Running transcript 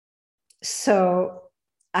So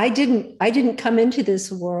I didn't come into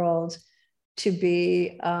this world to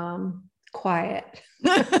be quiet.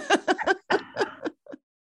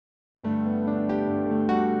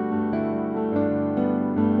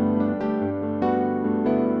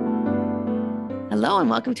 Hello, and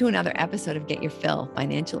welcome to another episode of Get Your Fill,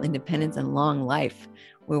 Financial Independence and Long Life,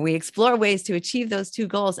 where we explore ways to achieve those two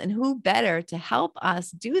goals. And who better to help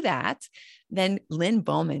us do that than Lynn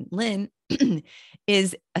Bowman? Lynn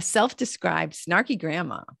is a self-described snarky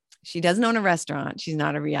grandma. She doesn't own a restaurant. She's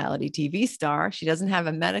not a reality TV star. She doesn't have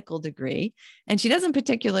a medical degree, and she doesn't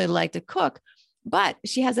particularly like to cook, but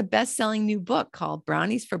she has a best-selling new book called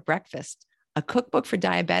Brownies for Breakfast, a cookbook for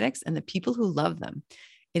diabetics and the people who love them.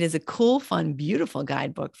 It is a cool, fun, beautiful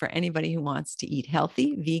guidebook for anybody who wants to eat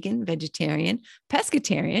healthy, vegan, vegetarian,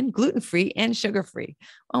 pescatarian, gluten-free, and sugar-free.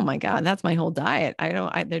 Oh my God, that's my whole diet.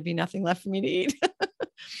 There'd be nothing left for me to eat.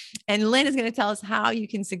 And Lynn is going to tell us how you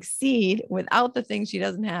can succeed without the things she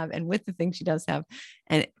doesn't have and with the things she does have,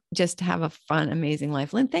 and just have a fun, amazing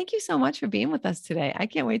life. Lynn, thank you so much for being with us today. I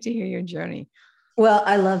can't wait to hear your journey. Well,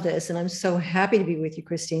 I love this, and I'm so happy to be with you,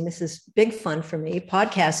 Christine. This is big fun for me.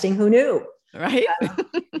 Podcasting, who knew? Right?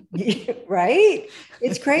 Right?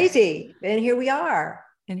 It's crazy. And here we are.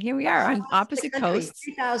 And here we are on opposite coasts.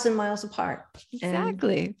 3,000 miles apart.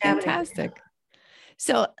 Exactly. Fantastic.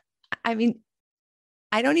 So, I mean,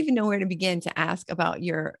 I don't even know where to begin to ask about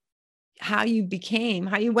how you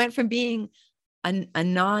went from being a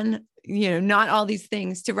non, not all these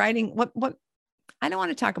things to writing what I don't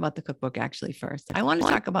want to talk about the cookbook actually first. I want to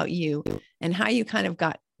talk about you and how you kind of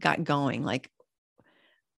got going, like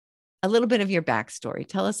a little bit of your backstory.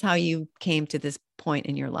 Tell us how you came to this point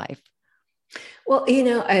in your life. Well,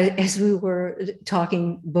 as we were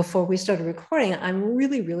talking before we started recording, I'm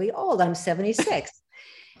really, really old. I'm 76.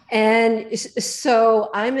 And so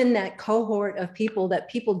I'm in that cohort of people that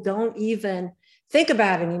people don't even think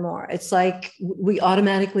about anymore. It's like we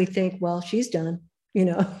automatically think, well, she's done,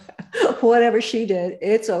 whatever she did,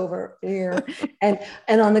 it's over here. and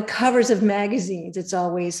on the covers of magazines, it's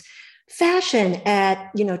always fashion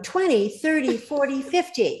at 20, 30, 40,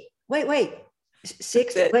 50. Wait,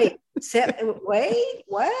 6, wait, 7, wait,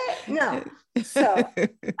 what? No. So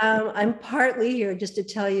I'm partly here just to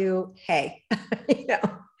tell you, hey,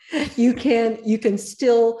 you can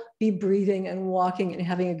still be breathing and walking and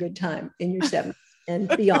having a good time in your 70s and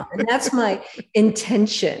beyond. And that's my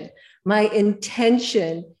intention. My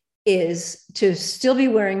intention is to still be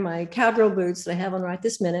wearing my cowgirl boots that I have on right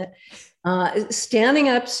this minute, standing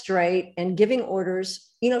up straight and giving orders,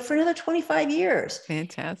 for another 25 years.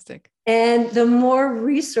 Fantastic. And the more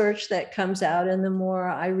research that comes out and the more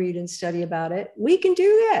I read and study about it, we can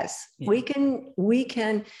do this. Yeah. We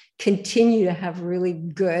can continue to have really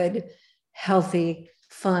good, healthy,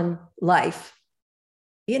 fun life,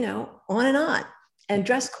 on and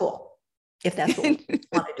dress cool, if that's what we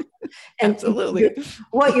want to do. And absolutely.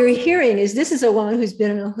 What you're hearing is this is a woman who's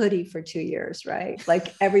been in a hoodie for 2 years, right?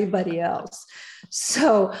 Like everybody else.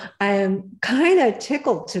 So I am kind of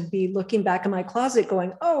tickled to be looking back in my closet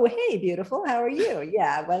going, oh, hey, beautiful. How are you?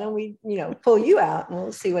 Yeah. Why don't we, pull you out and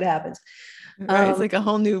we'll see what happens. Right. It's like a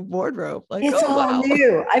whole new wardrobe. Like, it's all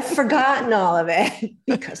new. I've forgotten all of it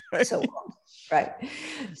because it's so long. Right.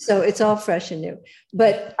 So it's all fresh and new.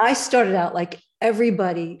 But I started out like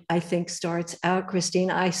everybody, I think, starts out, Christine.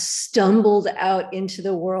 I stumbled out into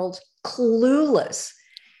the world clueless.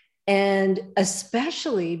 And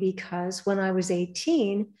especially because when I was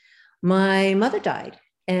 18, my mother died.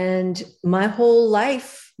 And my whole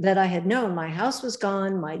life that I had known, my house was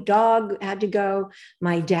gone. My dog had to go.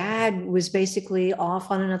 My dad was basically off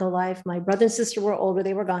on another life. My brother and sister were older.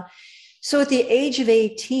 They were gone. So at the age of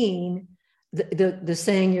 18, the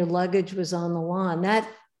saying your luggage was on the lawn,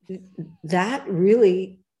 that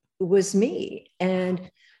really was me. And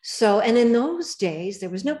in those days, there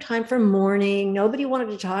was no time for mourning. Nobody wanted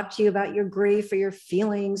to talk to you about your grief or your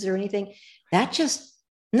feelings or anything.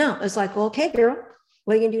 It's like, well, okay, girl,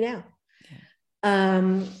 what are you gonna do now?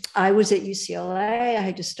 Yeah. I was at UCLA. I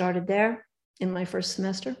had just started there in my first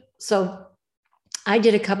semester. So I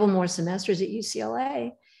did a couple more semesters at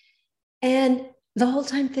UCLA. And the whole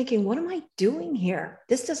time thinking, what am I doing here?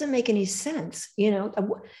 This doesn't make any sense.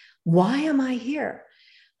 Why am I here?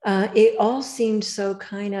 It all seemed so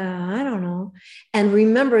kind of, I don't know. And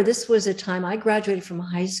remember, this was a time I graduated from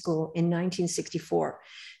high school in 1964.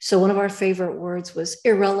 So one of our favorite words was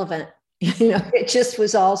irrelevant. It just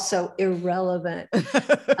was all so irrelevant.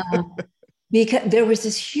 Because there was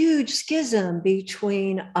this huge schism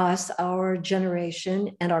between us, our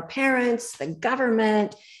generation, and our parents, the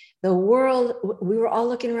government. The world, we were all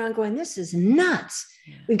looking around going, this is nuts.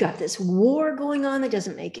 Yeah. We've got this war going on that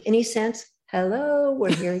doesn't make any sense. Hello,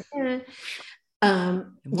 we're here again. The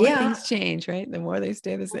more things change, right? The more they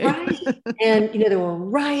stay the same. Right. And, there were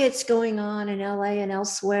riots going on in LA and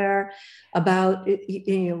elsewhere about,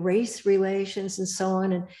 race relations and so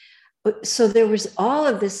on. And so there was all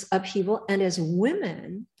of this upheaval. And as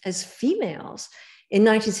women, as females in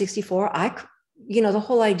 1964, the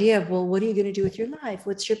whole idea of, well, what are you going to do with your life?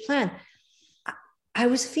 What's your plan? I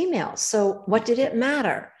was female. So what did it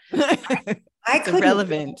matter? I couldn't.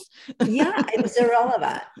 Irrelevant. Yeah, it was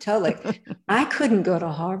irrelevant. Totally. I couldn't go to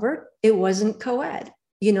Harvard. It wasn't co-ed.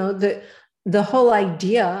 The whole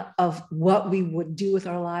idea of what we would do with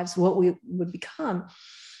our lives, what we would become,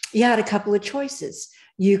 you had a couple of choices.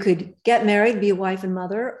 You could get married, be a wife and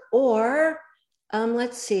mother, or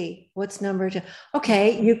let's see, what's number 2?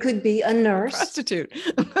 Okay, you could be a nurse. Prostitute.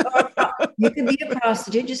 You could be a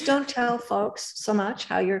prostitute. Just don't tell folks so much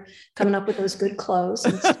how you're coming up with those good clothes.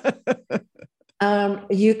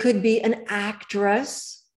 You could be an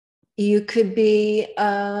actress. You could be,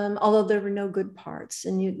 although there were no good parts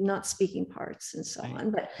and you're not speaking parts and so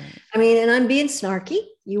on. But and I'm being snarky.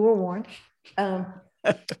 You were warned.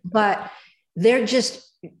 But they're just,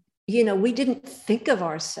 we didn't think of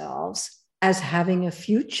ourselves as having a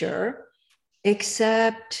future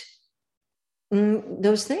except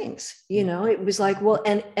those things. It was like, well,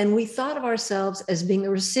 and we thought of ourselves as being the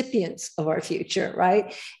recipients of our future,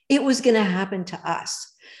 right? It was going to happen to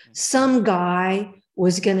us. Some guy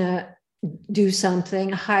was going to do something,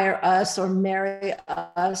 hire us or marry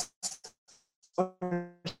us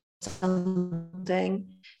or something,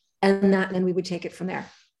 and then we would take it from there.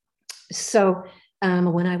 So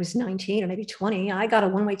when I was 19 or maybe 20, I got a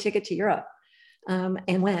one-way ticket to Europe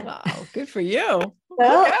and went. Wow, good for you.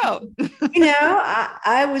 Well,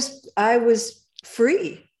 I was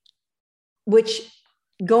free, which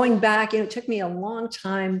going back, it took me a long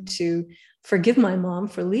time to forgive my mom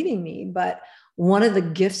for leaving me. But one of the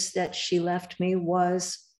gifts that she left me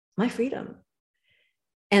was my freedom.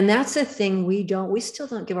 And that's a thing we still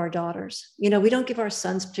don't give our daughters. We don't give our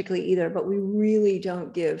sons particularly either, but we really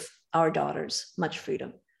don't give our daughters much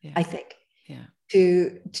freedom, I think,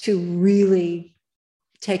 to really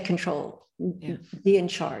take control, be in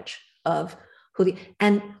charge of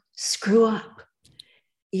and screw up.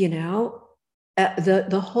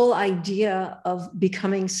 The whole idea of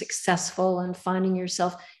becoming successful and finding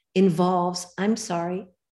yourself involves, I'm sorry,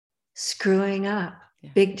 screwing up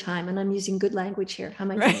big time. And I'm using good language here. How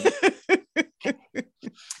am I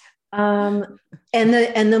doing?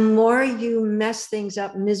 And the more you mess things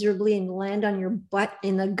up miserably and land on your butt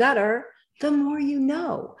in the gutter, the more you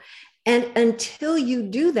know. And until you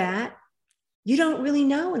do that, you don't really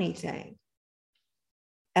know anything.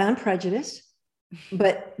 I'm prejudiced,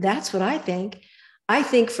 but that's what I think. I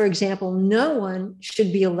think, for example, no one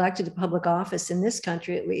should be elected to public office in this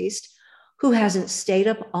country, at least, who hasn't stayed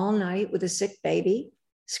up all night with a sick baby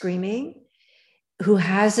screaming, who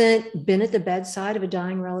hasn't been at the bedside of a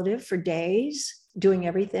dying relative for days, doing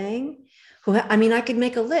everything. I could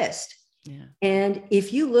make a list. Yeah. And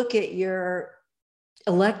if you look at your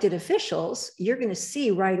elected officials, you're going to see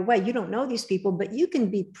right away, you don't know these people, but you can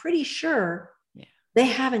be pretty sure they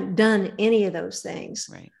haven't done any of those things.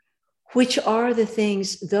 Right. Which are the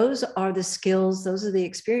things, those are the skills, those are the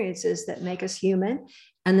experiences that make us human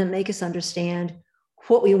and that make us understand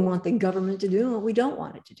what we want the government to do and what we don't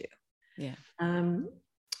want it to do. Yeah.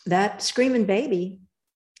 That screaming baby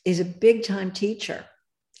is a big time teacher.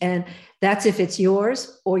 And that's if it's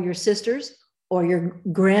yours or your sister's or your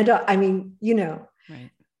granddaughter.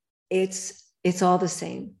 Right. It's all the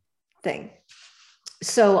same thing.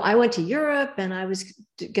 So I went to Europe and I was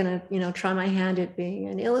going to, try my hand at being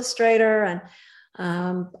an illustrator. And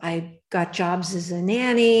I got jobs as a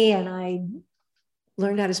nanny and I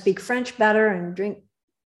learned how to speak French better and drink,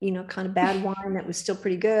 kind of bad wine that was still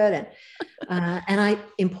pretty good. And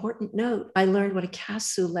important note, I learned what a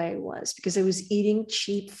cassoulet was because I was eating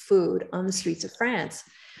cheap food on the streets of France,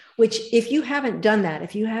 which if you haven't done that,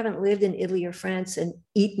 if you haven't lived in Italy or France and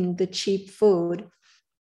eaten the cheap food,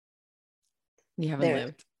 you haven't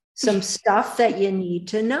lived. Some stuff that you need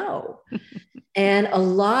to know. And a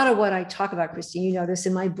lot of what I talk about, Christine, you know this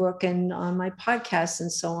in my book and on my podcasts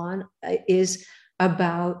and so on, is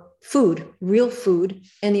about food, real food,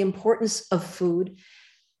 and the importance of food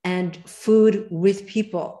and food with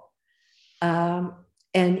people. And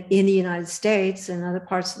in the United States and other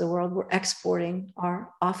parts of the world, we're exporting our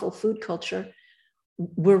awful food culture.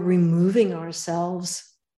 We're removing ourselves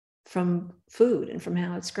from food and from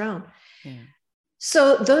how it's grown. Yeah.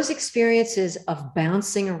 So those experiences of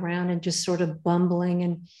bouncing around and just sort of bumbling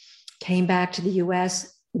and came back to the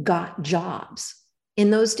US, got jobs.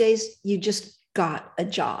 In those days, you just got a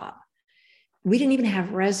job. We didn't even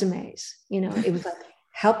have resumes. It was like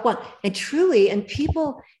help one. And truly, and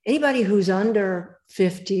people, anybody who's under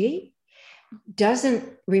 50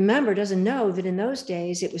 doesn't know that in those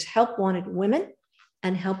days, it was help wanted women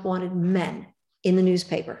and help wanted men in the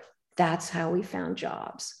newspaper. That's how we found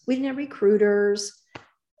jobs. We didn't have recruiters.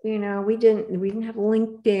 We didn't have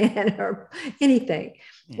LinkedIn or anything.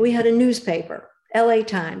 Yeah. We had a newspaper, LA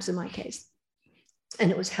Times in my case, and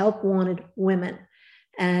it was help wanted women.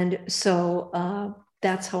 And so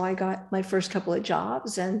that's how I got my first couple of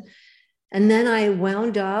jobs. And then I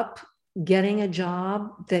wound up getting a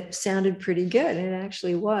job that sounded pretty good. And it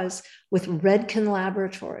actually was with Redken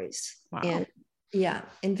Laboratories. Wow.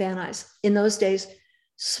 In Van Nuys. In those days,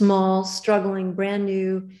 small, struggling, brand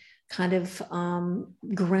new, kind of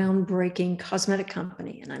groundbreaking cosmetic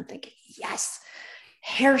company. And I'm thinking, yes,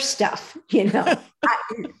 hair stuff,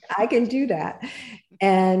 I can do that.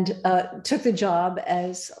 And took the job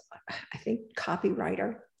as, I think,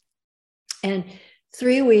 copywriter. And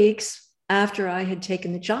 3 weeks after I had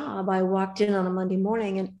taken the job, I walked in on a Monday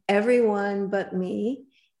morning and everyone but me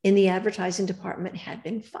in the advertising department had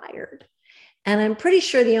been fired. And I'm pretty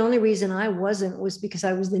sure the only reason I wasn't was because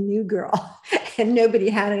I was the new girl and nobody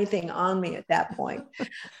had anything on me at that point.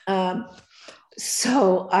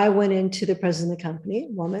 So I went into the president of the company,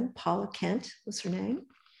 a woman, Paula Kent was her name,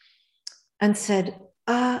 and said,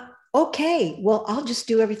 okay, well, I'll just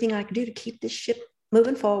do everything I can do to keep this ship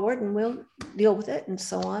moving forward and we'll deal with it and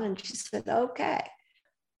so on. And she said, okay.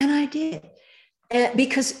 And I did. And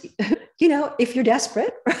because, if you're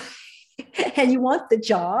desperate, and you want the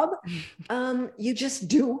job, you just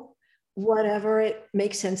do whatever it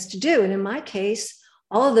makes sense to do. And in my case,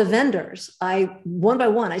 all of the vendors, one by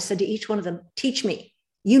one, I said to each one of them, teach me.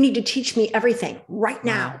 You need to teach me everything right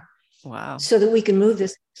now. Wow. So that we can move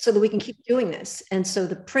this, so that we can keep doing this. And so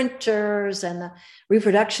the printers and the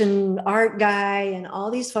reproduction art guy and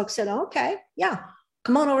all these folks said, okay, yeah,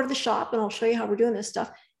 come on over to the shop and I'll show you how we're doing this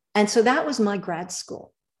stuff. And so that was my grad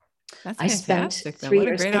school. That's fantastic. I spent 3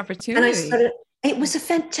 years. What a great opportunity. And it was a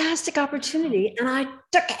fantastic opportunity. And I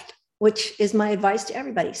took it, which is my advice to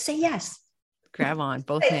everybody. Say yes. Grab on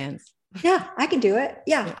both hands. Yeah, I can do it.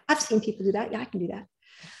 Yeah, I've seen people do that. Yeah, I can do that.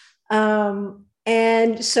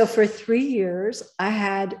 And so for 3 years,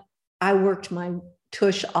 I worked my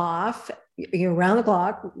tush off around the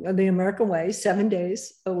clock, the American way, 7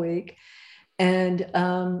 days a week, and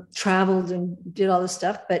traveled and did all this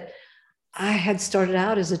stuff. But I had started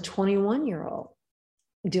out as a 21-year-old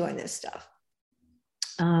doing this stuff.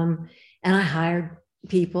 And I hired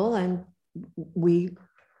people, and we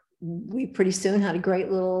pretty soon had a great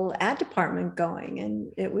little ad department going,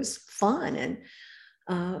 and it was fun and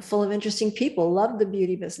full of interesting people. Loved the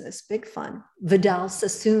beauty business, big fun. Vidal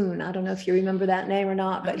Sassoon, I don't know if you remember that name or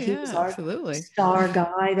not, but he was our star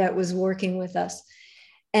guy that was working with us.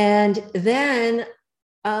 And then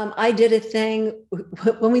I did a thing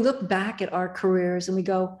when we look back at our careers and we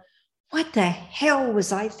go, what the hell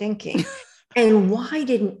was I thinking? And why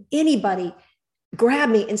didn't anybody grab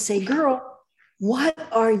me and say, girl, what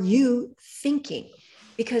are you thinking?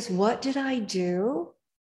 Because what did I do?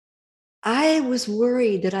 I was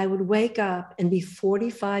worried that I would wake up and be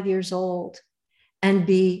 45 years old and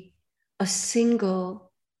be a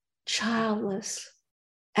single, childless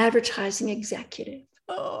advertising executive.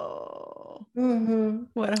 Oh, mm-hmm.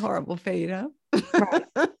 What a horrible fate, huh? Right.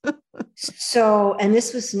 So, and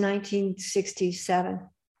this was 1967.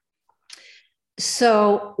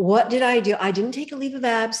 So what did I do? I didn't take a leave of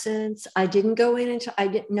absence. I didn't go in until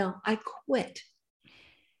I quit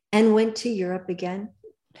and went to Europe again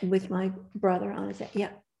with my brother on it. Yeah.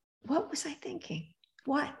 What was I thinking?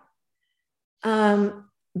 What?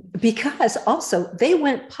 Because also they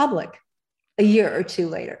went public a year or two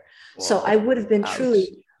later. Whoa. So I would have been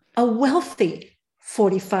truly a wealthy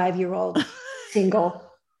 45-year-old single.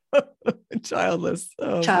 Childless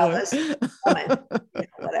woman,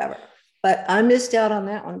 whatever. But I missed out on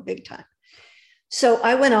that one big time. So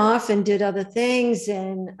I went off and did other things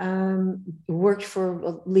and worked for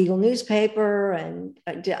a legal newspaper and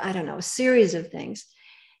did, a series of things.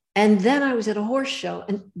 And then I was at a horse show.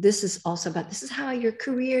 And this is how your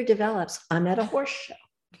career develops. I'm at a horse show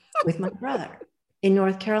with my brother in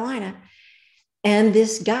North Carolina. And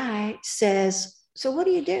this guy says, so what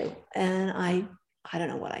do you do? And I don't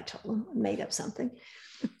know what I told him. I made up something.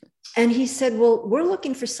 And he said, well, we're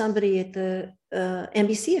looking for somebody at the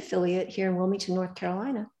NBC affiliate here in Wilmington, North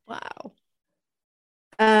Carolina. Wow.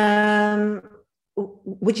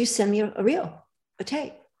 Would you send me a reel, a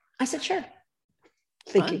tape? I said, sure.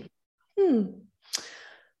 Thinking,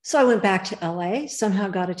 So I went back to LA, somehow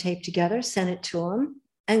got a tape together, sent it to him,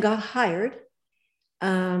 and got hired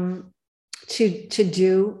to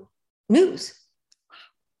do news.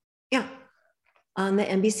 Yeah, on the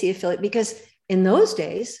NBC affiliate, because in those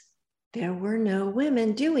days, there were no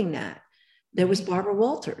women doing that. There was Barbara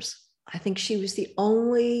Walters. I think she was the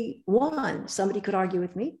only one. Somebody could argue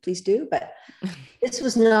with me, please do, but this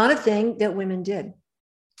was not a thing that women did.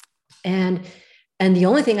 And the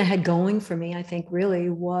only thing I had going for me, I think, really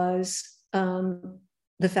was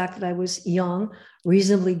the fact that I was young,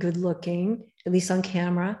 reasonably good looking, at least on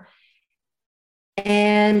camera.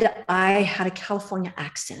 And I had a California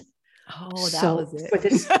accent. Oh, that was it. For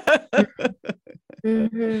this,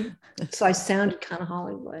 so I sounded kind of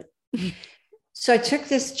Hollywood. So I took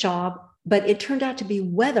this job, but it turned out to be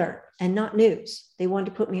weather and not news. They wanted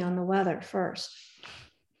to put me on the weather first.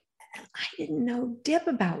 And I didn't know dip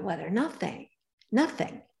about weather, nothing.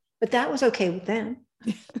 But that was okay with them.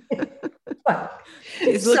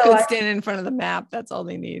 Kids look good standing in front of the map. That's all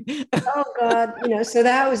they need. Oh God, so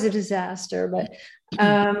that was a disaster. But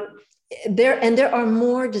there are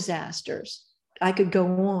more disasters. I could go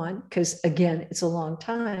on because, again, it's a long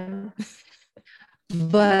time.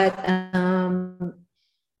 But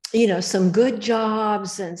some good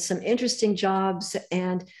jobs and some interesting jobs,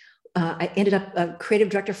 and I ended up a creative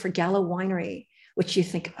director for Gallo Winery, which you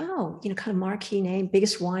think, kind of marquee name,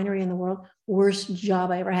 biggest winery in the world. Worst job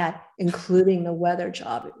I ever had, including the weather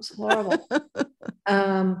job. It was horrible.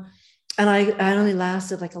 And I only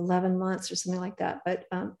lasted like 11 months or something like that. But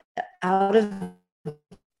out of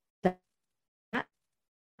that,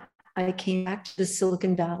 I came back to the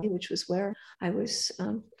Silicon Valley, which was where I was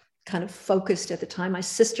kind of focused at the time. My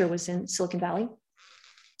sister was in Silicon Valley.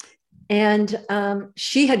 And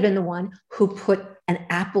she had been the one who put an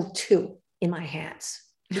Apple II in my hands.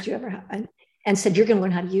 Did you ever have? And said, you're going to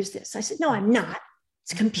learn how to use this. I said, no, I'm not.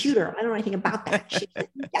 It's a computer. I don't know anything about that. She said,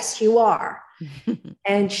 yes, you are.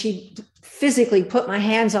 And she physically put my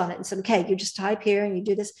hands on it and said, okay, you just type here and you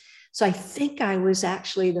do this. So I think I was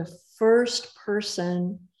actually the first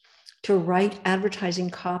person to write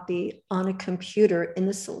advertising copy on a computer in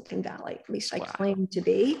the Silicon Valley. At least I claim to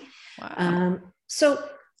be. Wow. So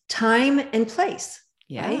time and place.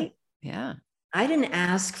 Yeah. Right? Yeah. I didn't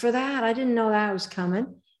ask for that. I didn't know that was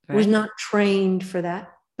coming. Right. Was not trained for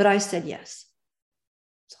that, but I said yes.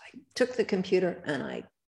 So I took the computer and I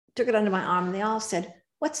took it under my arm, and they all said,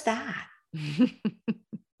 what's that?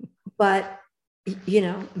 But,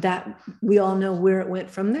 that we all know where it went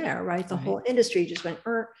from there, right? The whole industry just went,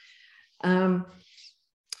 and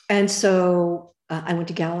so I went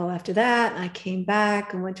to Gallo after that, and I came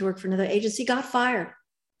back and went to work for another agency, got fired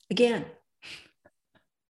again.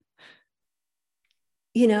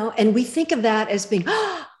 And we think of that as being,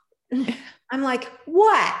 I'm like,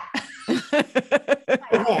 what?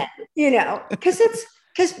 Because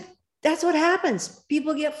that's what happens.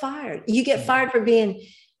 People get fired. You get fired for being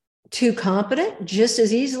too competent just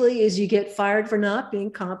as easily as you get fired for not being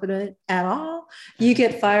competent at all. You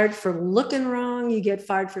get fired for looking wrong. You get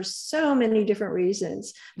fired for so many different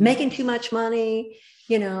reasons, making too much money,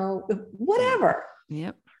 whatever.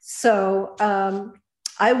 Yep. So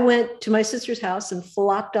I went to my sister's house and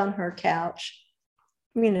flopped on her couch,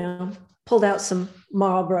 pulled out some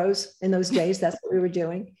Marlboros in those days. That's what we were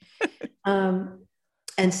doing.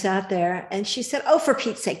 And sat there, and she said, oh, for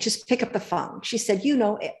Pete's sake, just pick up the phone. She said,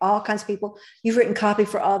 all kinds of people, you've written copy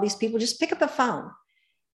for all these people, just pick up the phone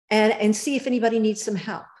and see if anybody needs some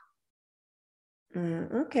help.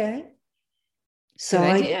 Okay. So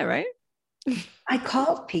good idea, right? I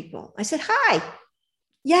called people. I said, hi,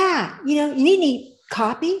 yeah, you need any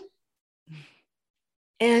copy?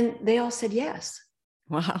 And they all said yes.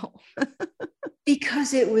 Wow.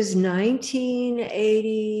 Because it was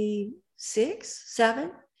 1986,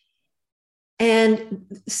 7, and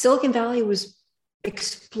Silicon Valley was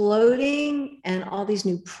exploding, and all these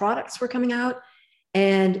new products were coming out,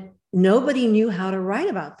 and nobody knew how to write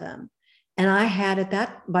about them. And I had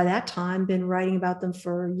by that time been writing about them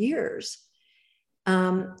for years.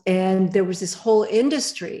 And there was this whole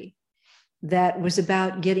industry that was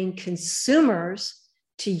about getting consumers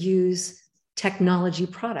to use technology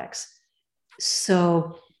products.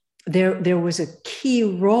 So there was a key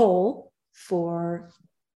role for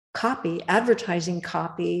advertising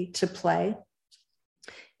copy to play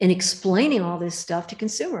in explaining all this stuff to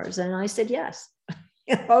consumers. And I said, yes,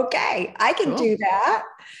 okay, I can do that.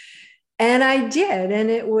 And I did.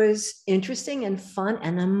 And it was interesting and fun.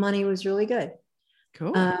 And the money was really good.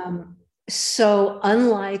 Cool. So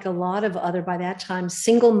unlike a lot of other, by that time,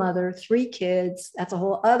 single mother, 3 kids, that's a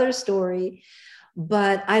whole other story.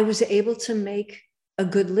 But I was able to make a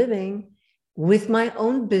good living with my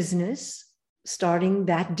own business starting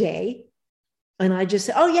that day. And I just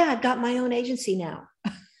said, oh yeah, I've got my own agency now.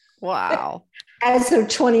 Wow. As of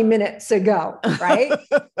 20 minutes ago, right?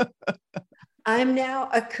 I'm now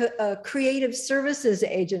a creative services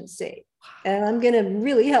agency, and I'm going to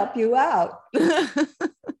really help you out.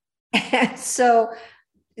 And so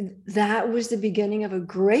that was the beginning of a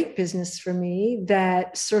great business for me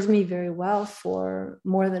that served me very well for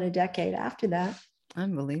more than a decade after that.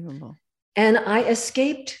 Unbelievable. And I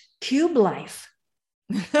escaped cube life.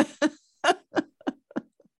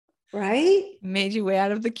 Right? Made you way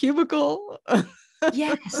out of the cubicle.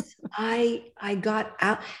 Yes, I got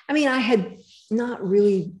out. I mean, I had not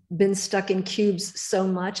really been stuck in cubes so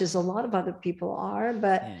much as a lot of other people are,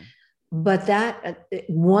 but that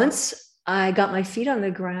once I got my feet on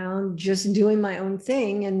the ground, just doing my own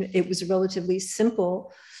thing, and it was relatively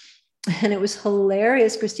simple, and it was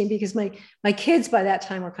hilarious, Christine, because my kids by that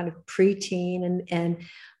time were kind of preteen, and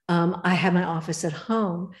I had my office at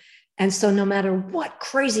home. And so no matter what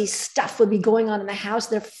crazy stuff would be going on in the house,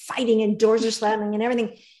 they're fighting and doors are slamming and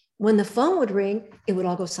everything. When the phone would ring, it would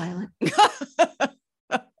all go silent.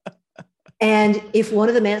 And if one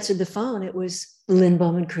of them answered the phone, it was Lynn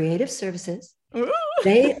Bowman Creative Services.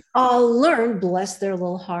 They all learned, bless their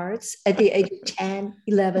little hearts, at the age of 10,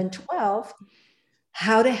 11, 12,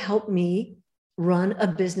 how to help me run a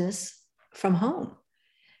business from home.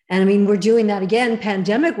 And I mean, we're doing that again,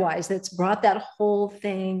 pandemic wise, that's brought that whole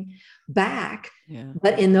thing back. Yeah.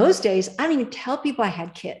 But in those days, I didn't even tell people I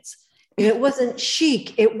had kids. It wasn't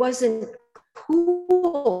chic. It wasn't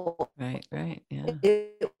cool. Right. Yeah.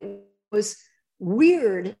 It was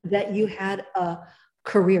weird that you had a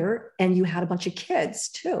career and you had a bunch of kids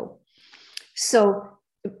too. So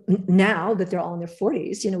now that they're all in their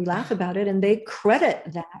 40s, we laugh about it, and they credit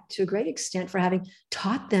that to a great extent for having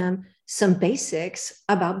taught them some basics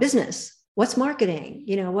about business. What's marketing?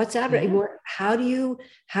 What's advertising? How do you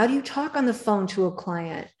talk on the phone to a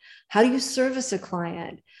client? How do you service a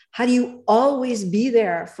client? How do you always be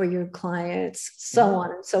there for your clients? So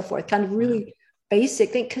on and so forth. Kind of really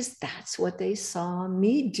basic thing, because that's what they saw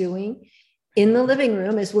me doing in the living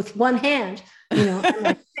room, is with one hand,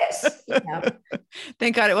 like this.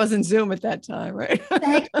 Thank God it wasn't Zoom at that time, right?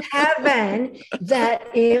 Thank heaven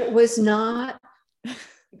that it was not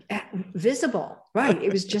visible, right?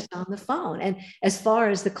 It was just on the phone. And as far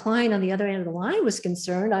as the client on the other end of the line was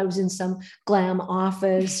concerned, I was in some glam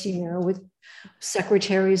office, with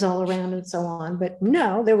secretaries all around and so on. But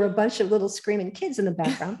no, there were a bunch of little screaming kids in the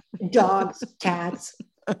background, dogs, cats,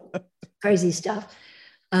 crazy stuff.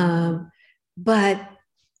 But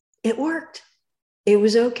it worked. It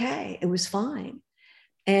was okay. It was fine.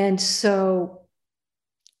 And so,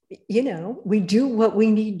 we do what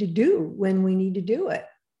we need to do when we need to do it.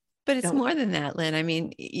 But it's more than that, Lynn. I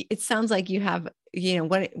mean, it sounds like you have,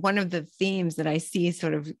 one of the themes that I see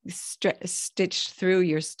sort of stitched through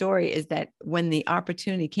your story is that when the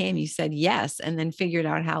opportunity came, you said yes, and then figured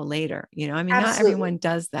out how later, I mean, Absolutely. Not everyone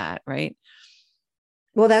does that, right?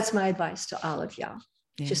 Well, that's my advice to all of y'all.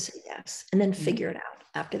 Yeah. Just say yes, and then figure it out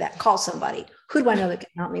after that. Call somebody. Who do I know that can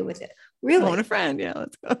help me with it? Really? Phone a friend. Yeah,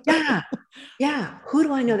 let's go. Yeah. Who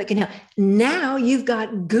do I know that can help? Now you've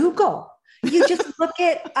got Google. You just look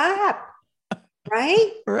it up,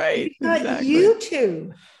 right? Right. You've got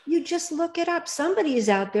YouTube. You just look it up. Somebody is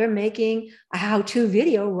out there making a how-to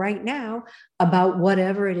video right now about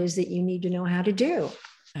whatever it is that you need to know how to do.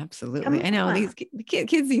 Absolutely. I know these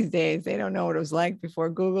kids these days, they don't know what it was like before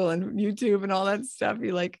Google and YouTube and all that stuff.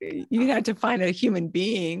 You had to find a human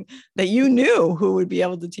being that you knew who would be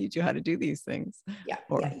able to teach you how to do these things. Yeah.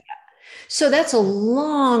 So that's a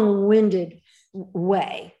long-winded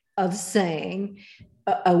way of saying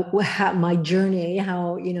my journey,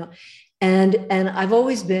 and I've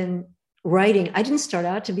always been writing. I didn't start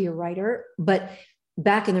out to be a writer, but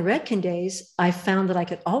back in the Redken days, I found that I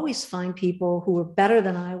could always find people who were better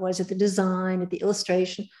than I was at the design, at the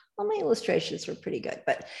illustration. Well, my illustrations were pretty good,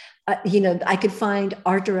 but I could find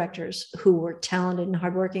art directors who were talented and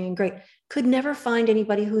hardworking and great. Could never find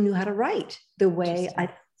anybody who knew how to write the way I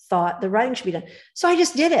thought the writing should be done. So I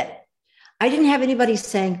just did it. I didn't have anybody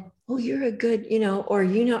saying, oh, you're a good, or,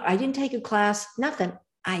 I didn't take a class, nothing.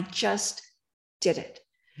 I just did it.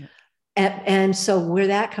 Yeah. And so where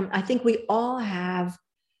that comes, I think we all have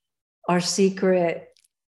our secret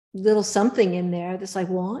little something in there that's like,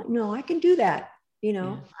 well, no, I can do that.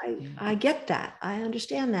 I get that. I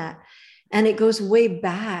understand that. And it goes way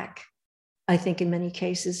back, I think, in many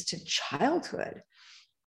cases to childhood,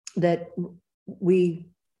 that we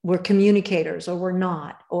were communicators, or we're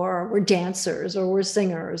not, or we're dancers, or we're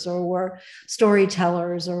singers, or we're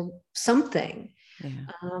storytellers, or something. Yeah.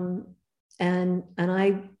 And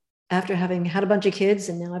I, after having had a bunch of kids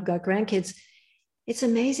and now I've got grandkids, it's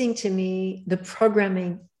amazing to me the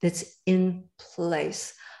programming that's in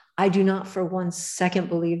place. I do not for one second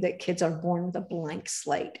believe that kids are born with a blank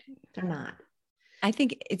slate. They're not. I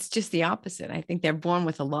think it's just the opposite. I think they're born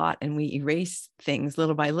with a lot and we erase things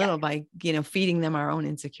little by little by, feeding them our own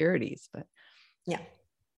insecurities. But yeah.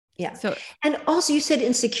 Yeah. So, and also you said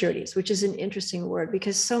insecurities, which is an interesting word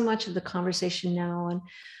because so much of the conversation now on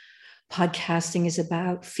podcasting is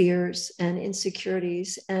about fears and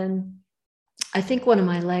insecurities. And I think one of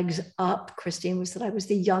my legs up, Christine, was that I was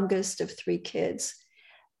the youngest of 3 kids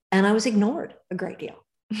and I was ignored a great deal.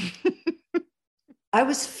 I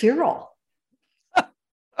was feral.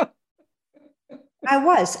 I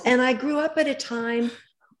was. And I grew up at a time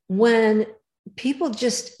when people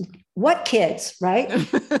just, what kids, right?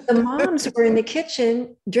 The moms were in the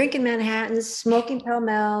kitchen drinking Manhattans, smoking Pall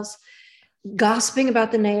Malls, gossiping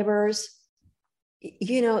about the neighbors.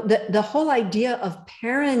 The whole idea of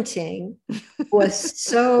parenting was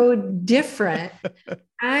so different.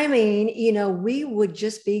 I mean, we would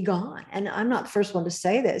just be gone. And I'm not the first one to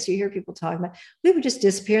say this. You hear people talking about, we would just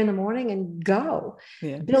disappear in the morning and go,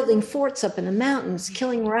 building forts up in the mountains,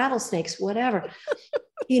 killing rattlesnakes, whatever.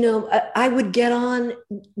 I would get on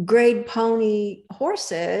grade pony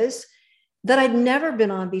horses that I'd never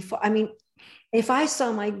been on before. I mean, if I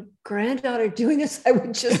saw my granddaughter doing this, I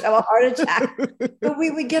would just have a heart attack. But we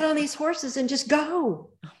would get on these horses and just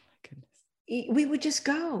go. Oh my goodness. We would just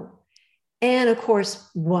go. And of course,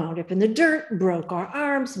 wound up in the dirt, broke our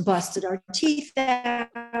arms, busted our teeth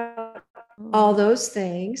out, all those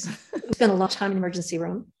things. We spent a lot of time in the emergency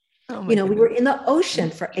room. Oh we were in the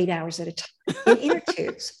ocean for 8 hours at a time in inner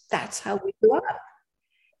tubes. That's how we grew up.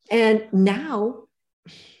 And now,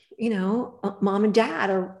 mom and dad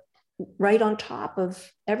are right on top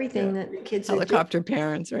of everything that the kids helicopter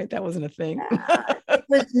parents, right? That wasn't a thing. It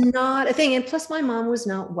was not a thing. And plus my mom was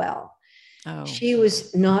not well. Oh. She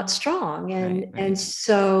was not strong. And, right. And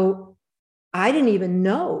so I didn't even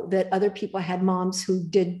know that other people had moms who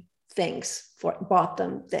did things bought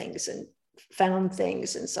them things and found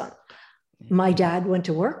things and so on. My dad went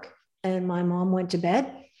to work and my mom went to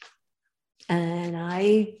bed and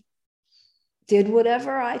I did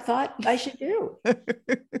whatever I thought I should do.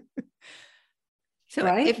 So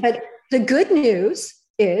right. But the good news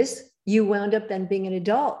is you wound up then being an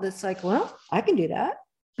adult that's like, well, I can do that.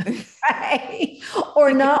 Right?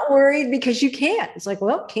 Or not worried because you can't. It's like,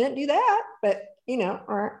 well, can't do that. But,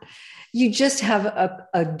 or you just have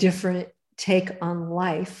a different take on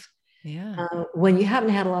life. Yeah. When you haven't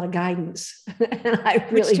had a lot of guidance. And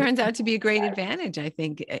which turns out to be a great advantage, I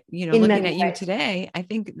think, looking at you today, I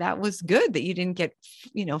think that was good that you didn't get,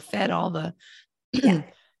 fed all the, you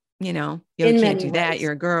can't do that.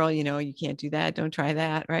 You're a girl, you can't do that. Don't try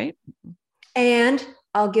that. Right. And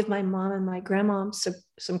I'll give my mom and my grandmom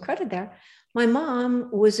some credit there. My mom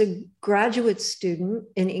was a graduate student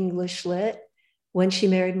in English Lit when she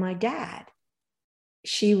married my dad.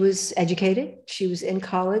 She was educated. She was in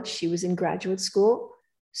college. She was in graduate school.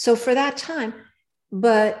 So for that time,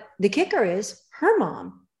 but the kicker is her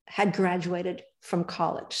mom had graduated from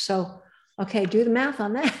college. So, okay, do the math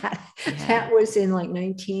on that. Yeah. That was in like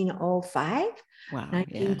 1905, wow,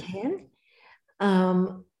 1910.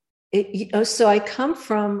 Yeah. So I come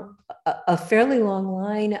from a fairly long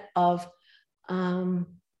line of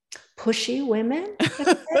pushy women.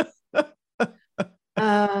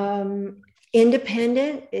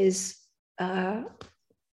 Independent is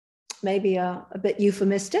maybe a bit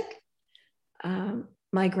euphemistic.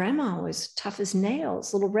 My grandma was tough as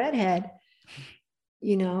nails, little redhead.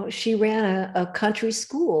 She ran a country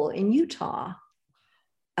school in Utah.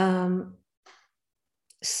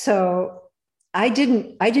 So I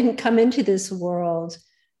didn't come into this world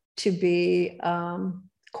to be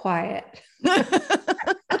quiet.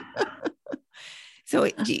 So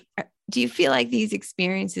do you feel like these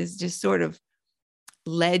experiences just sort of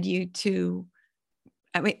led you to,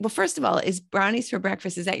 well, first of all, is Brownies for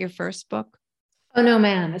Breakfast, is that your first book? Oh, no,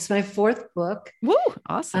 ma'am. It's my 4th book. Woo,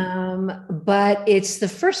 awesome. But it's the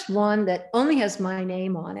first one that only has my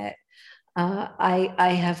name on it.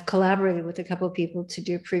 I have collaborated with a couple of people to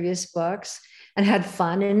do previous books and had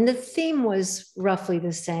fun. And the theme was roughly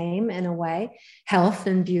the same in a way, health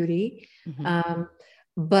and beauty. Mm-hmm.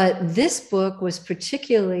 But this book was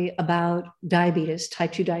particularly about diabetes,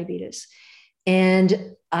 type 2 diabetes.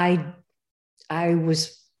 And I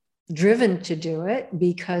was driven to do it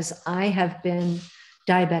because I have been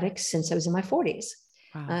diabetic since I was in my 40s,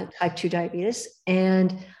 wow. Type 2 diabetes.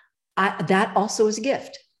 And that also was a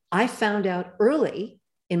gift. I found out early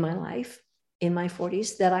in my life, in my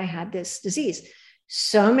 40s, that I had this disease.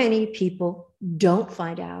 So many people don't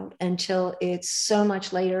find out until it's so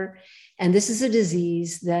much later. And this is a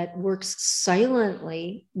disease that works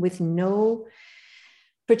silently with no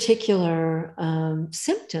particular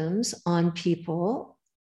symptoms on people,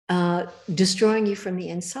 destroying you from the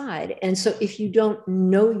inside. And so if you don't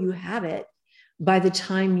know you have it, by the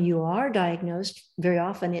time you are diagnosed, very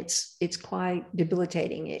often it's quite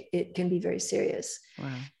debilitating. It can be very serious.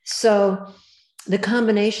 Wow. So the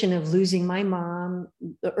combination of losing my mom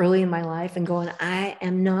early in my life and going, I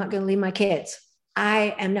am not going to leave my kids.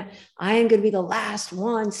 I am going to be the last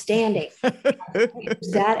one standing.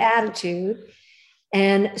 That attitude.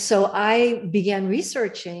 And so I began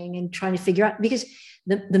researching and trying to figure out, because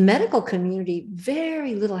the medical community,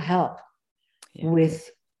 very little help with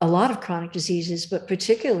a lot of chronic diseases, but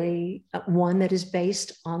particularly one that is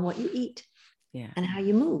based on what you eat and how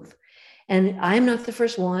you move. And I'm not the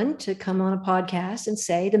first one to come on a podcast and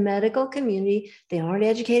say the medical community, they aren't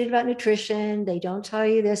educated about nutrition. They don't tell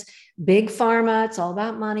you this. Big pharma, it's all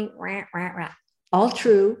about money. Rah, rah, rah. All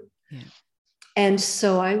true. Yeah. And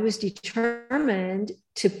so I was determined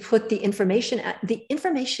to put the information. The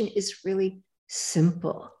information is really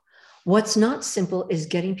simple. What's not simple is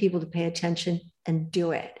getting people to pay attention and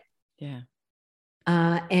do it. Yeah.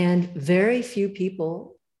 And very few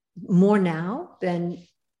people, more now than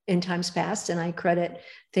in times past, and I credit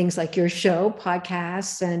things like your show,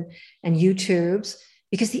 podcasts, and YouTubes,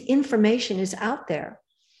 because the information is out there.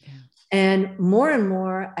 Yeah. And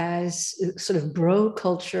more as sort of bro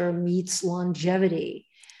culture meets longevity,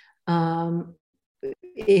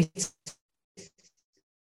 it's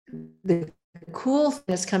the cool thing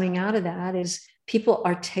that's coming out of that is people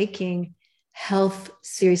are taking health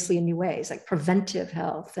seriously in new ways, like preventive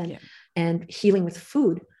health and healing with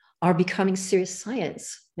food are becoming serious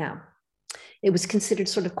science now. It was considered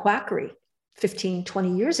sort of quackery 15,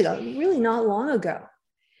 20 years ago, really not long ago.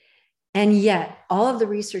 And yet all of the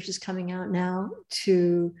research is coming out now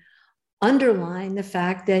to underline the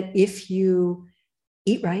fact that if you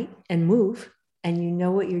eat right and move and you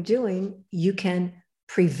know what you're doing, you can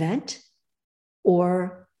prevent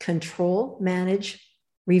or control, manage,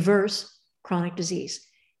 reverse chronic disease,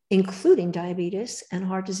 including diabetes and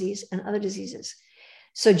heart disease and other diseases.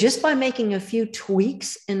 So just by making a few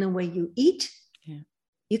tweaks in the way you eat,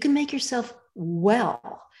 you can make yourself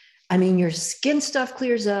well. I mean, your skin stuff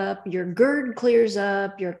clears up, your GERD clears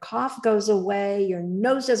up, your cough goes away, your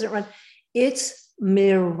nose doesn't run. It's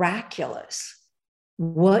miraculous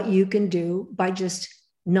what you can do by just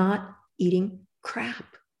not eating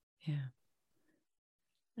crap. Yeah.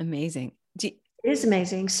 Amazing. It is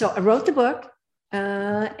amazing. So I wrote the book,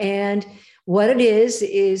 and what it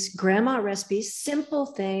is grandma recipes, simple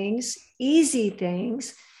things, easy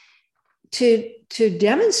things to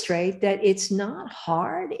demonstrate that it's not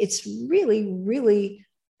hard. It's really, really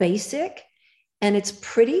basic, and it's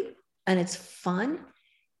pretty, and it's fun,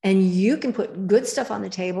 and you can put good stuff on the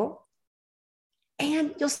table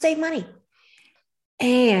and you'll save money.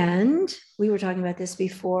 And we were talking about this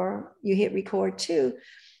before you hit record too.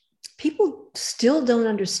 People still don't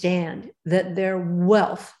understand that their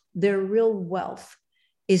wealth, their real wealth,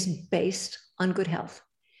 is based on good health.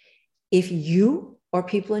 If you or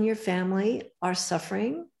people in your family are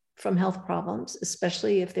suffering from health problems,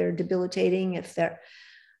 especially if they're debilitating,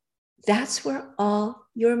 that's where all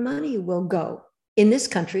your money will go. In this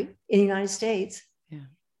country, in the United States,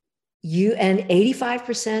 and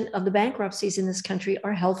 85% of the bankruptcies in this country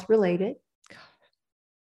are health related.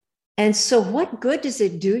 And so what good does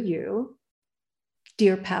it do you,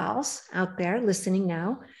 dear pals out there listening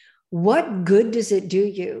now, what good does it do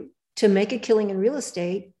you to make a killing in real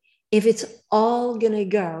estate if it's all going to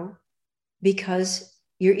go because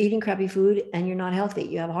you're eating crappy food and you're not healthy?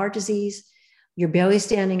 You have heart disease, your belly's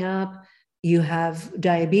standing up, you have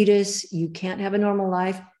diabetes, you can't have a normal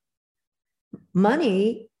life.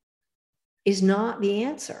 Money is not the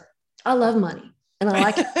answer. I love money. And I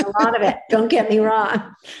like a lot of it. Don't get me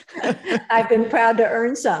wrong. I've been proud to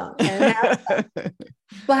earn some.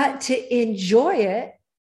 But to enjoy it,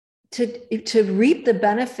 to reap the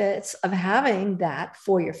benefits of having that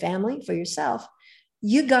for your family, for yourself,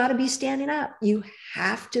 you got to be standing up. You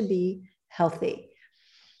have to be healthy.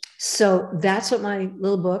 So that's what my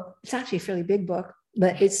little book, it's actually a fairly big book,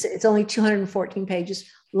 but it's only 214 pages,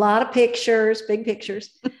 a lot of pictures, big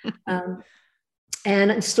pictures,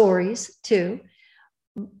 and stories too.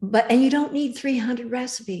 And you don't need 300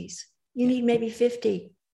 recipes. You need maybe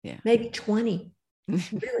 50, maybe 20,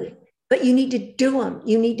 really. But you need to do them.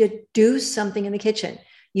 You need to do something in the kitchen.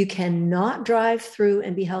 You cannot drive through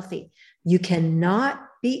and be healthy. You cannot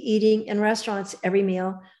be eating in restaurants every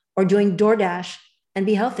meal or doing DoorDash and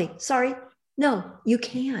be healthy. Sorry, No, you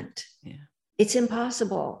can't. Yeah. It's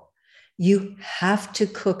impossible. You have to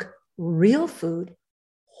cook real food,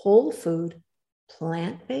 whole food,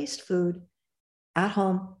 plant-based food at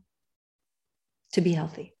home to be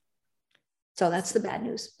healthy. So that's the bad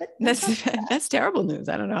news. But that's terrible news.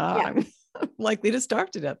 I don't know how yeah. I'm likely to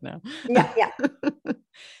starve to death now. Yeah.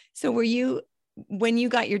 So when you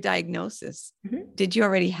got your diagnosis, did you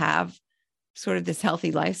already have sort of this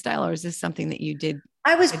healthy lifestyle, or is this something that you did?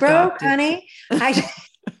 I was broke, honey.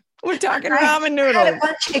 We're talking ramen noodles. I had a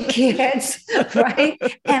bunch of kids, right?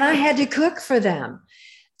 And I had to cook for them.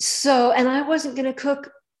 So, and I wasn't going to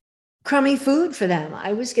cook crummy food for them.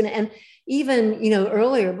 I was going to, and even,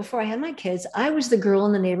 earlier before I had my kids, I was the girl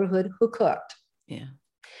in the neighborhood who cooked. Yeah.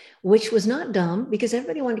 Which was not dumb because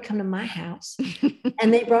everybody wanted to come to my house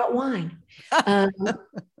and they brought wine.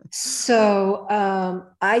 So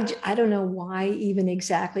I don't know why even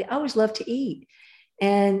exactly. I always loved to eat.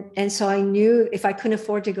 And so I knew if I couldn't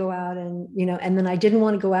afford to go out and then I didn't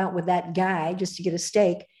want to go out with that guy just to get a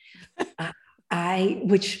steak,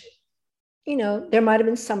 which there might've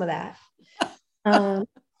been some of that.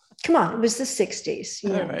 Come on, it was the 60s.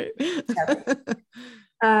 All right.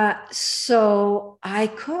 So I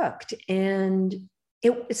cooked, and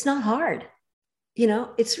it's not hard.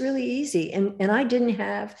 It's really easy. And I didn't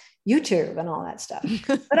have YouTube and all that stuff,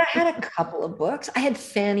 but I had a couple of books. I had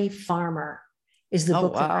Fanny Farmer is the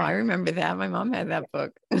book. Oh, wow. I remember that. My mom had that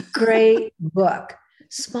book. Great book,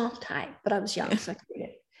 small type, but I was young, so I could read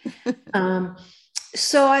it.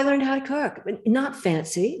 So I learned how to cook, but not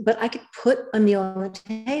fancy, but I could put a meal on the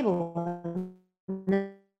table.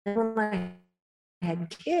 And when I had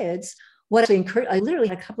kids, what I literally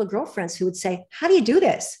had a couple of girlfriends who would say, how do you do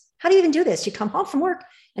this? How do you even do this? You come home from work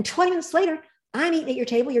and 20 minutes later, I'm eating at your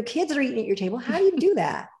table. Your kids are eating at your table. How do you do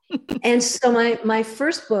that? And so my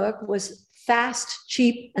first book was Fast,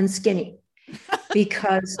 Cheap, and Skinny,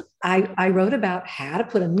 because I wrote about how to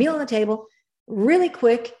put a meal on the table really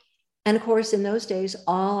quick. And of course, in those days,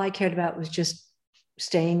 all I cared about was just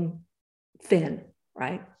staying thin,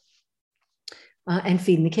 right? And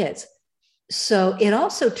feeding the kids. So it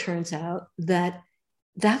also turns out that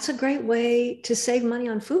that's a great way to save money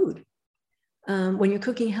on food. When you're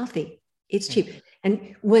cooking healthy, it's cheap.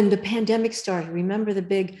 And when the pandemic started, remember the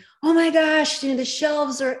big, oh my gosh, the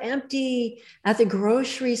shelves are empty at the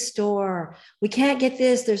grocery store. We can't get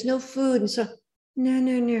this. There's no food. And so,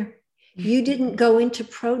 no. You didn't go into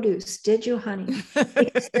produce, did you, honey?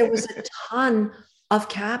 Because there was a ton of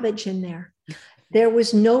cabbage in there. There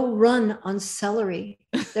was no run on celery.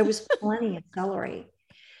 There was plenty of celery.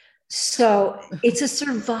 So it's a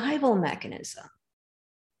survival mechanism.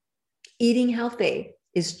 Eating healthy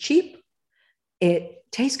is cheap. It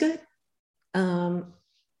tastes good.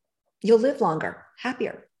 You'll live longer,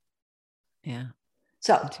 happier. Yeah.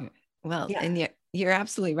 So, well, yeah. And you're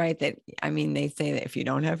absolutely right that, they say that if you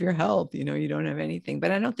don't have your health, you don't have anything,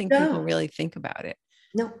 but I don't think people really think about it.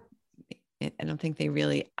 No. I don't think they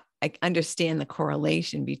really understand the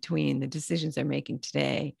correlation between the decisions they're making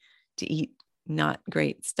today to eat not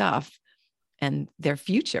great stuff and their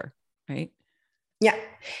future, right? Yeah.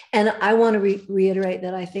 And I want to reiterate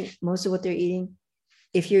that I think most of what they're eating,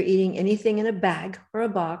 if you're eating anything in a bag or a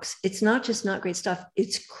box, it's not just not great stuff,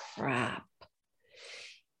 it's crap.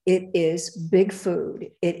 It is big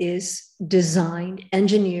food. It is designed,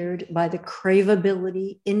 engineered by the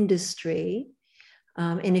craveability industry.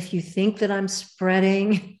 And if you think that I'm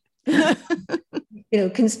spreading,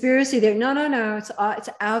 conspiracy there, no, it's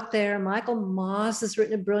out there. Michael Moss has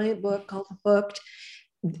written a brilliant book called Hooked.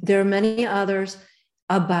 There are many others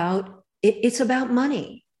about it. It's about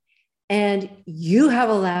money. And you have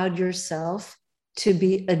allowed yourself to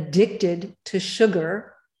be addicted to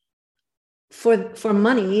sugar for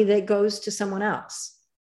money that goes to someone else.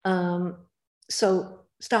 So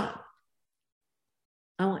stop.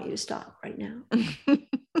 I want you to stop right now.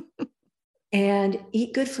 And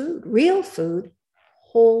eat good food, real food,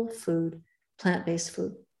 whole food, plant-based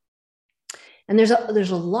food. And there's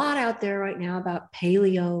a lot out there right now about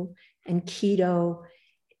paleo and keto.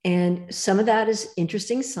 And some of that is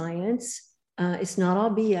interesting science. It's not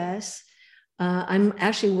all BS. I'm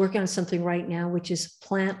actually working on something right now, which is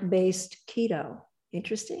plant-based keto.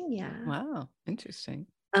 Interesting. Yeah. Wow. Interesting.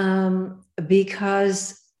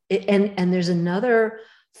 Because and there's another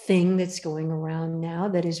thing that's going around now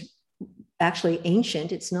that is actually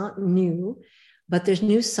ancient. It's not new, but there's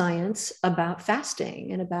new science about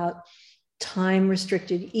fasting and about time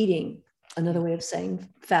restricted eating. Another way of saying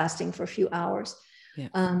fasting for a few hours. Yeah.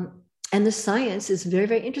 And the science is very,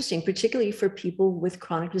 very interesting, particularly for people with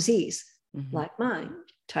chronic disease, like mine,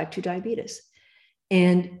 type 2 diabetes.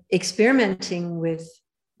 And experimenting with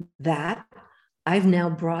that, I've now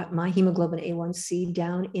brought my hemoglobin A1C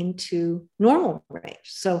down into normal range.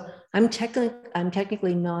 So I'm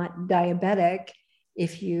technically not diabetic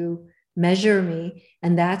if you measure me.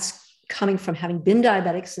 And that's coming from having been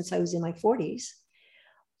diabetic since I was in my 40s.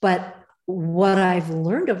 But what I've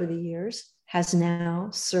learned over the years has now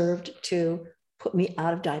served to put me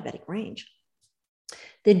out of diabetic range.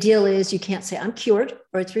 The deal is you can't say I'm cured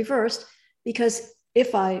or it's reversed, because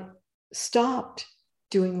if I stopped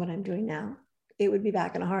doing what I'm doing now, it would be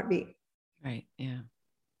back in a heartbeat. Right. Yeah.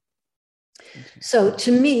 So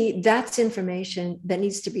to me, that's information that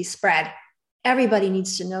needs to be spread. Everybody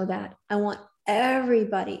needs to know that. I want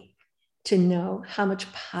everybody to know how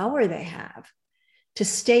much power they have to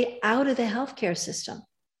stay out of the healthcare system.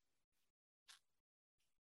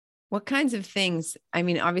 What kinds of things? I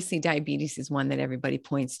mean, obviously diabetes is one that everybody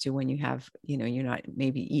points to when you have, you're not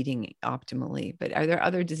maybe eating optimally, but are there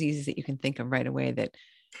other diseases that you can think of right away that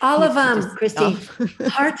all of them, Christine?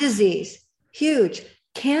 Heart disease, huge.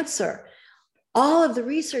 Cancer. All of the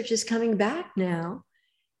research is coming back now,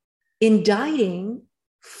 indicting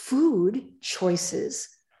food choices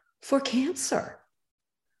for cancer.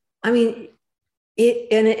 I mean,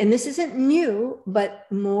 and this isn't new, but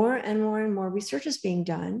more and more and more research is being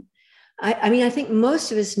done. I mean, I think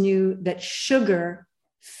most of us knew that sugar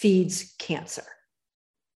feeds cancer.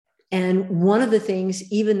 And one of the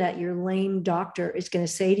things, even that your lame doctor is going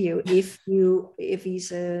to say to you, if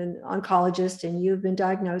he's an oncologist and you've been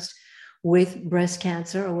diagnosed with breast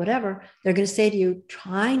cancer or whatever, they're going to say to you,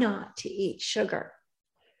 try not to eat sugar.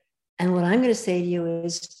 And what I'm going to say to you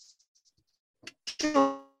is,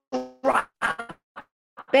 drop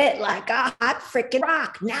it like a hot freaking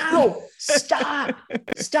rock. Now, stop.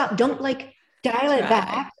 Don't dial it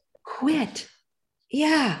back. Quit.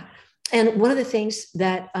 Yeah. And one of the things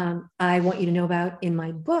that I want you to know about in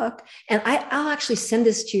my book, and I'll actually send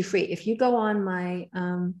this to you free. If you go on my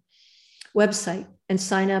website and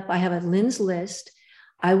sign up, I have a Lynn's List.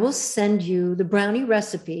 I will send you the brownie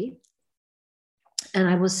recipe, and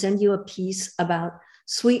I will send you a piece about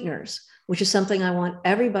sweeteners, which is something I want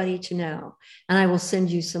everybody to know. And I will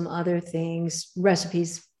send you some other things,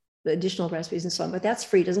 recipes, additional recipes and so on, but that's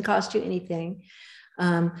free. It doesn't cost you anything.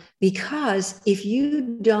 Because if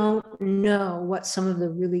you don't know what some of the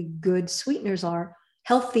really good sweeteners are,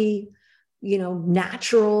 healthy,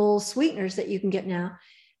 natural sweeteners that you can get now,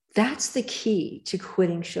 that's the key to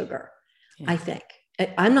quitting sugar, I think.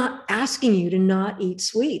 I'm not asking you to not eat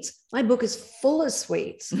sweets. My book is full of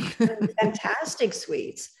sweets, fantastic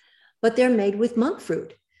sweets, but they're made with monk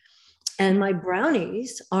fruit. And my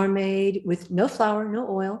brownies are made with no flour, no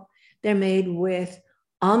oil. They're made with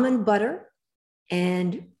almond butter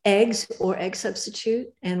and eggs or egg substitute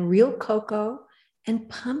and real cocoa and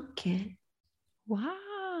pumpkin.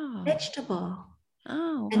 Wow. Vegetable.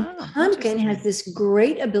 Oh, and wow. Pumpkin has this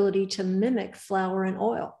great ability to mimic flour and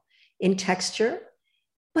oil in texture,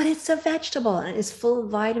 but it's a vegetable and it's full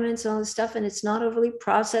of vitamins and all this stuff, and it's not overly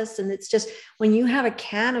processed. And it's just, when you have a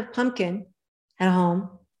can of pumpkin at home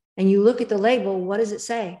and you look at the label, what does it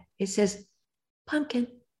say? It says pumpkin.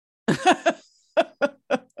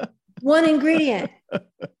 One ingredient.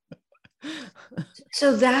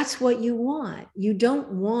 So that's what you want. You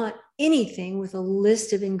don't want anything with a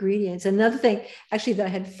list of ingredients. Another thing actually that I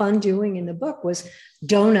had fun doing in the book was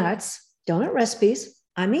donut recipes.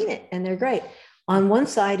 I mean it, and they're great. On one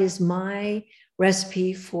side is my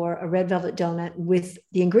recipe for a red velvet donut with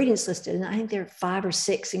the ingredients listed, and I think there are 5 or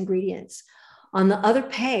 6 ingredients. On the other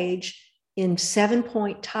page, in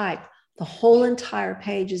 7-point type, the whole entire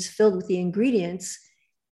page is filled with the ingredients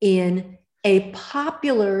in a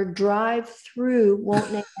popular drive-through,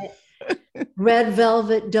 won't name it, red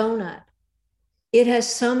velvet donut. It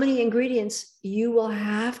has so many ingredients, you will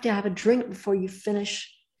have to have a drink before you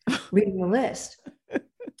finish reading the list.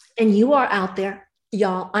 And you are out there,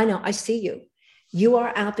 y'all, I know, I see you. You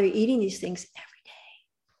are out there eating these things every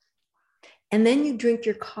day. And then you drink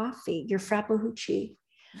your coffee, your Frappuccino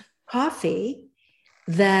coffee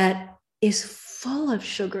that is full of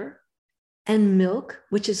sugar, and milk,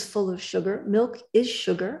 which is full of sugar. Milk is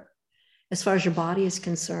sugar as far as your body is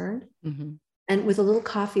concerned. Mm-hmm. And with a little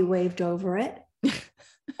coffee waved over it.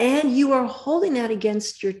 And you are holding that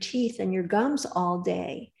against your teeth and your gums all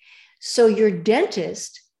day. So your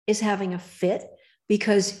dentist is having a fit,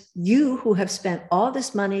 because you, who have spent all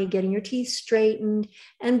this money getting your teeth straightened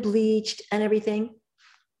and bleached and everything,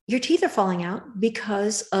 your teeth are falling out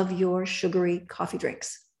because of your sugary coffee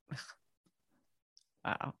drinks.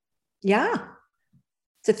 Wow. Yeah,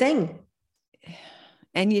 it's a thing.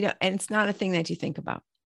 And, and it's not a thing that you think about.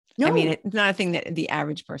 No. I mean, it's not a thing that the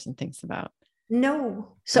average person thinks about.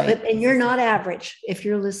 No. So, right? and you're not average. If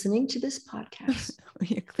you're listening to this podcast,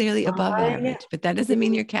 You're clearly above I know. average, but that doesn't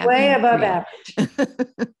mean you're Way caffeine above free. average.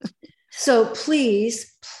 So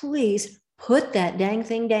please, please put that dang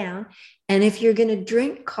thing down. And if you're going to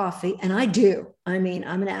drink coffee, and I do, I mean,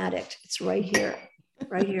 I'm an addict. It's right here,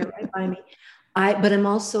 right by me. But I'm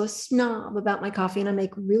also a snob about my coffee, and I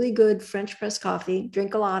make really good French press coffee,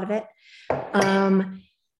 drink a lot of it.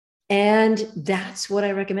 And that's what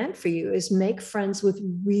I recommend for you is make friends with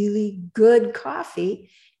really good coffee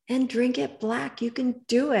and drink it black. You can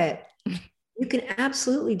do it. You can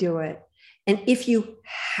absolutely do it. And if you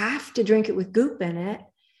have to drink it with goop in it,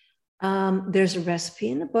 there's a recipe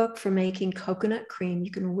in the book for making coconut cream.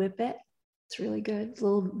 You can whip it. It's really good. A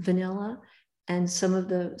little vanilla and some of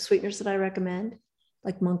the sweeteners that I recommend,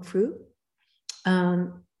 like monk fruit,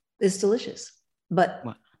 is delicious. But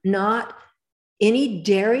not any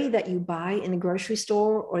dairy that you buy in the grocery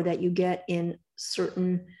store or that you get in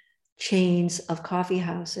certain chains of coffee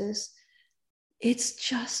houses. It's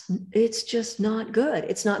just not good.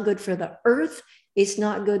 It's not good for the earth. It's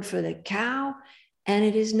not good for the cow. And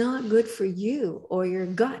it is not good for you or your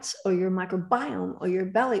guts or your microbiome or your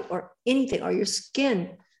belly or anything or your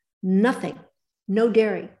skin. Nothing. No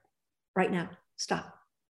dairy right now. Stop.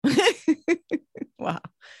 Wow.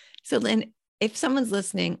 So Lynn, if someone's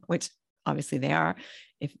listening, which obviously they are,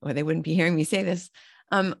 or they wouldn't be hearing me say this,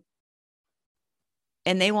 and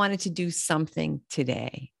they wanted to do something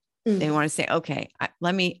today, they want to say, okay,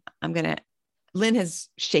 Lynn has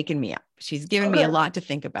shaken me up. She's given me a lot to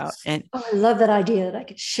think about. And I love that idea that I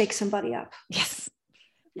could shake somebody up. Yes.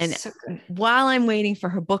 And so while I'm waiting for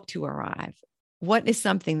her book to arrive, what is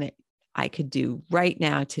something that I could do right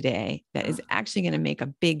now today that is actually going to make a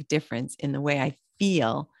big difference in the way I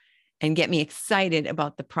feel and get me excited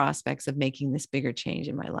about the prospects of making this bigger change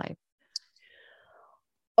in my life?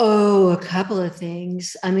 Oh, a couple of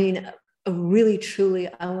things. I mean, really, truly,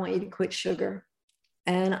 I want you to quit sugar.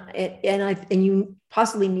 And you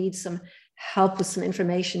possibly need some help with some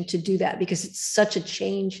information to do that because it's such a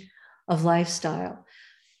change of lifestyle.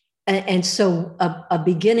 And so a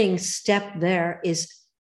beginning step there is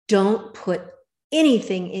don't put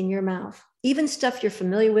anything in your mouth, even stuff you're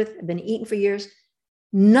familiar with, have been eating for years.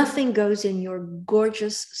 Nothing goes in your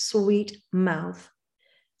gorgeous, sweet mouth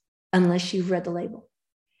unless you've read the label.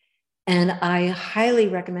 And I highly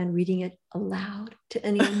recommend reading it aloud to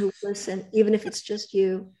anyone who listens, even if it's just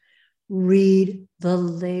you. Read the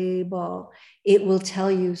label. It will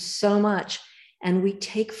tell you so much. And we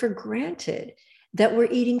take for granted that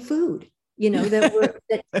we're eating food,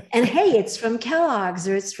 and hey, it's from Kellogg's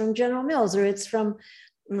or it's from General Mills or it's from,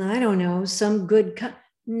 I don't know, some good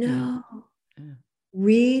no. Yeah.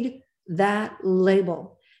 Read that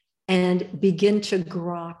label and begin to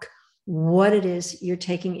grok what it is you're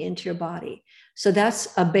taking into your body. So that's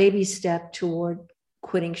a baby step toward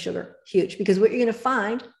quitting sugar. Huge. Because what you're going to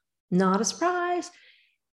find, not a surprise,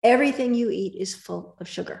 everything you eat is full of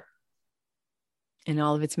sugar. In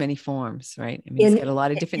all of its many forms, right? I mean, it's got a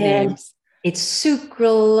lot of different names. It's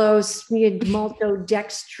sucralose,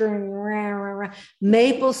 maltodextrin,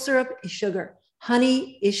 maple syrup is sugar.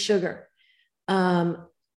 Honey is sugar. All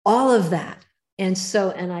of that.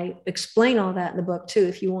 And I explain all that in the book too,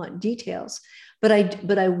 if you want details. But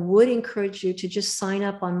I would encourage you to just sign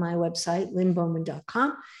up on my website,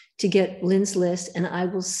 lynnbowman.com, to get Lynn's list. And I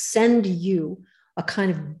will send you a kind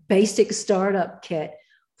of basic startup kit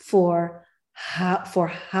for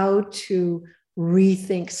how to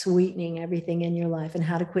rethink sweetening everything in your life and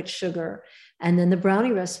how to quit sugar. And then the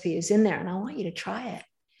brownie recipe is in there. And I want you to try it.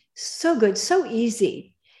 So good, so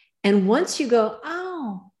easy. And once you go,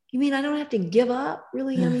 oh, you mean I don't have to give up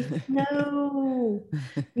really yummy? No,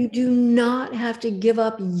 you do not have to give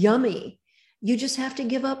up yummy. You just have to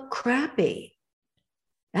give up crappy.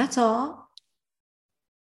 That's all.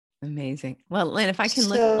 Amazing. Well, Lynn, if I can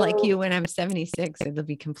look like you when I'm 76, it'll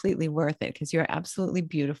be completely worth it because you're absolutely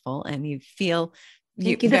beautiful and you feel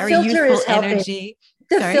very youthful energy.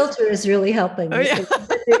 The filter is really helping. Oh, yeah.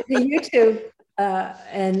 the YouTube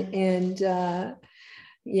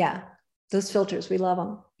yeah, those filters, we love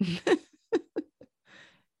them.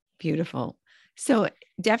 Beautiful. So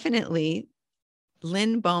definitely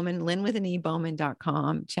Lynn Bowman, Lynn with an E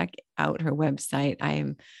Bowman.com. Check out her website. I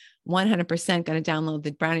am 100% going to download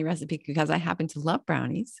the brownie recipe because I happen to love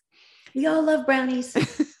brownies. We all love brownies.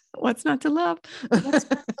 What's not to love? What's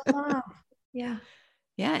not to love? Yeah.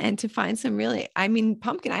 Yeah. And to find some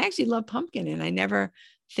pumpkin. I actually love pumpkin and I never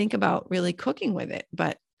think about really cooking with it,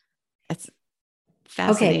 but it's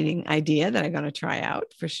fascinating idea that I'm going to try out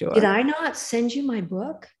for sure. Did I not send you my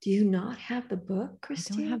book? Do you not have the book,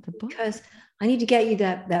 Christine? I don't have the book. Because I need to get you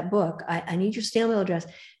that book. I need your snail mail address,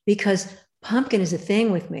 because pumpkin is a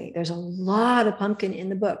thing with me. There's a lot of pumpkin in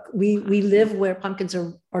the book. We live where pumpkins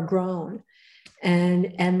are grown,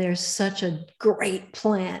 and there's such a great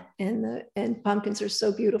plant, and pumpkins are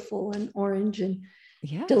so beautiful and orange and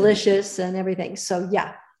delicious and everything. So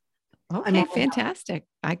yeah. Okay, fantastic.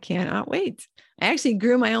 I cannot wait. I actually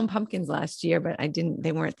grew my own pumpkins last year, but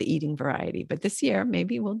they weren't the eating variety. But this year,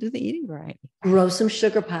 maybe we'll do the eating variety. Grow some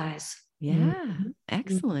sugar pies. Yeah,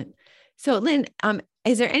 excellent. So Lynn,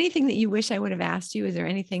 is there anything that you wish I would have asked you? Is there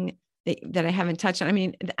anything that I haven't touched on? I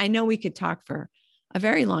mean, I know we could talk for a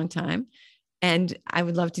very long time, and I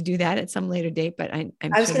would love to do that at some later date, but I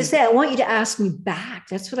was going to say, I want you to ask me back.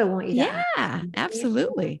 That's what I want you to ask. Yeah,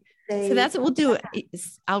 absolutely. So that's what we'll do.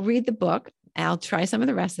 I'll read the book. I'll try some of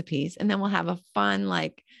the recipes, and then we'll have a fun,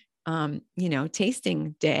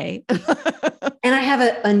 tasting day. And I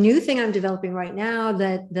have a new thing I'm developing right now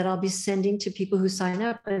that I'll be sending to people who sign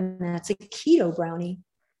up, and that's a keto brownie.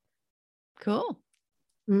 Cool.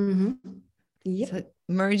 Mm-hmm. Yep. So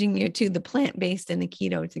merging the plant-based and the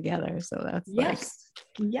keto together. So that's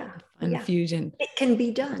fusion. It can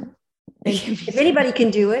be done. If anybody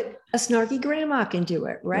can do it, a snarky grandma can do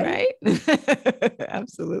it, right? Right.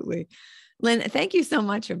 Absolutely. Lynn, thank you so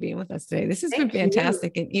much for being with us today. This has been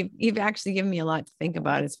fantastic. And you've actually given me a lot to think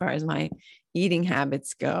about as far as my eating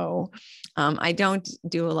habits go. I don't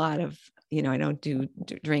do a lot of, I don't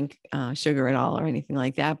drink sugar at all or anything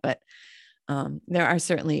like that, but there are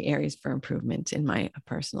certainly areas for improvement in my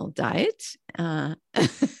personal diet. So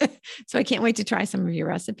I can't wait to try some of your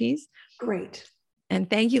recipes. Great. And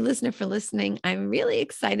thank you, listener, for listening. I'm really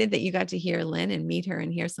excited that you got to hear Lynn and meet her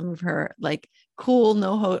and hear some of her cool,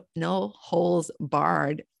 no holes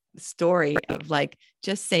barred story of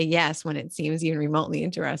just say yes when it seems even remotely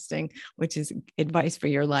interesting, which is advice for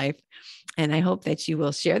your life. And I hope that you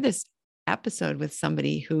will share this episode with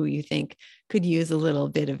somebody who you think could use a little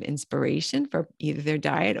bit of inspiration for either their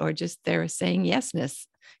diet or just their saying yesness.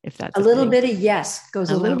 If that's a little bit of yes goes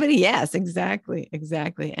a little bit of yes. Exactly.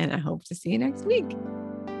 And I hope to see you next week.